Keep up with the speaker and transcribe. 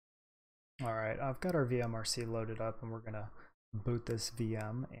All right, I've got our VMRC loaded up and we're gonna boot this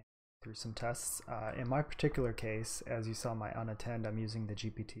VM through some tests. In my particular case, as you saw in my unattended, I'm using the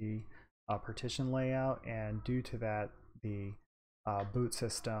GPT partition layout, and due to that, the boot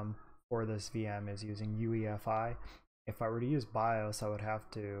system for this VM is using UEFI. If I were to use BIOS, I would have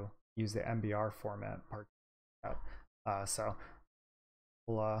to use the MBR format so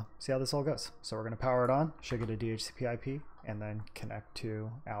we'll see how this all goes. So we're going to power it on, should get a DHCP IP, and then connect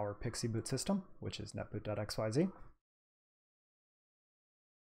to our iPXE boot system, which is netboot.xyz.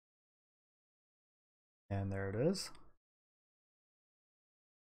 And there it is.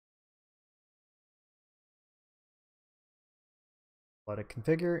 Let it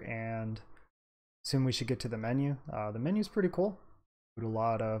configure, and soon we should get to the menu. The menu is pretty cool. With a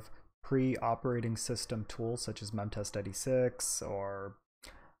lot of pre-operating system tools such as memtest86 or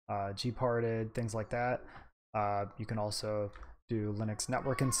gparted, things like that. You can also do Linux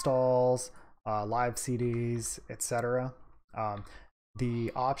network installs, live CDs, etc.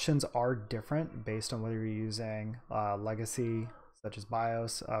 The options are different based on whether you're using legacy such as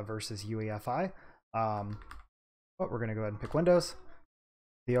BIOS versus UEFI. But we're going to go ahead and pick Windows.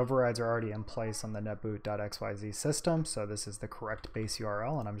 The overrides are already in place on the netboot.xyz system, so this is the correct base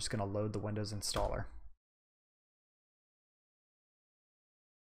URL, and I'm just going to load the Windows installer.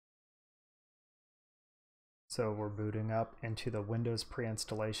 So we're booting up into the Windows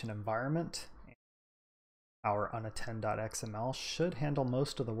pre-installation environment. Our unattended.xml should handle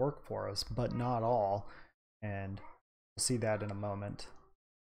most of the work for us, but not all, and we'll see that in a moment.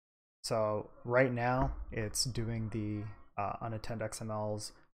 So right now it's doing the unattended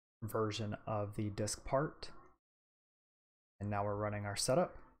XML's version of the disk part, and now we're running our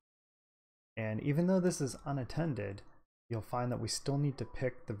setup. And even though this is unattended, you'll find that we still need to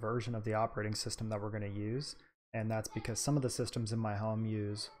pick the version of the operating system that we're going to use, and that's because some of the systems in my home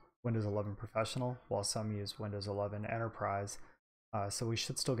use Windows 11 Professional, while some use Windows 11 Enterprise, so we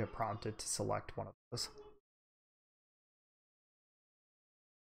should still get prompted to select one of those.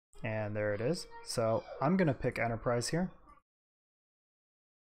 And there it is. So I'm going to pick Enterprise here.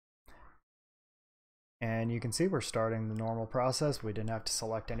 And you can see we're starting the normal process. We didn't have to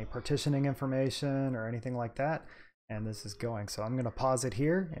select any partitioning information or anything like that. And this is going. So I'm going to pause it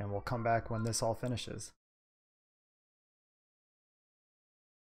here and we'll come back when this all finishes.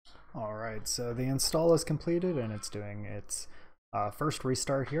 All right, so the install is completed and it's doing its first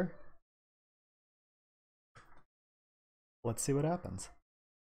restart here. Let's see what happens.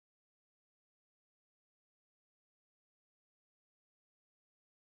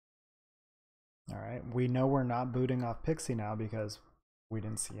 All right, we know we're not booting off iPXE now because we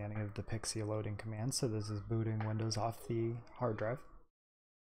didn't see any of the iPXE loading commands, so this is booting Windows off the hard drive.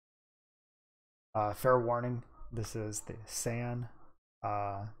 Fair warning, this is the SAN,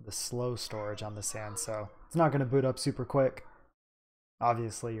 the slow storage on the SAN, so it's not going to boot up super quick.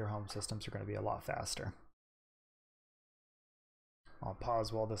 Obviously, your home systems are going to be a lot faster. I'll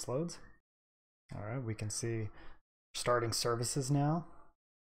pause while this loads. All right, we can see starting services now.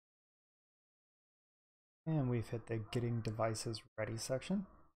 And we've hit the getting devices ready section.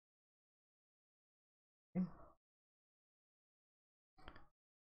 Okay.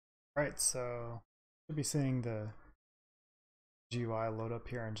 All right, so we'll be seeing the GUI load up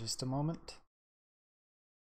here in just a moment.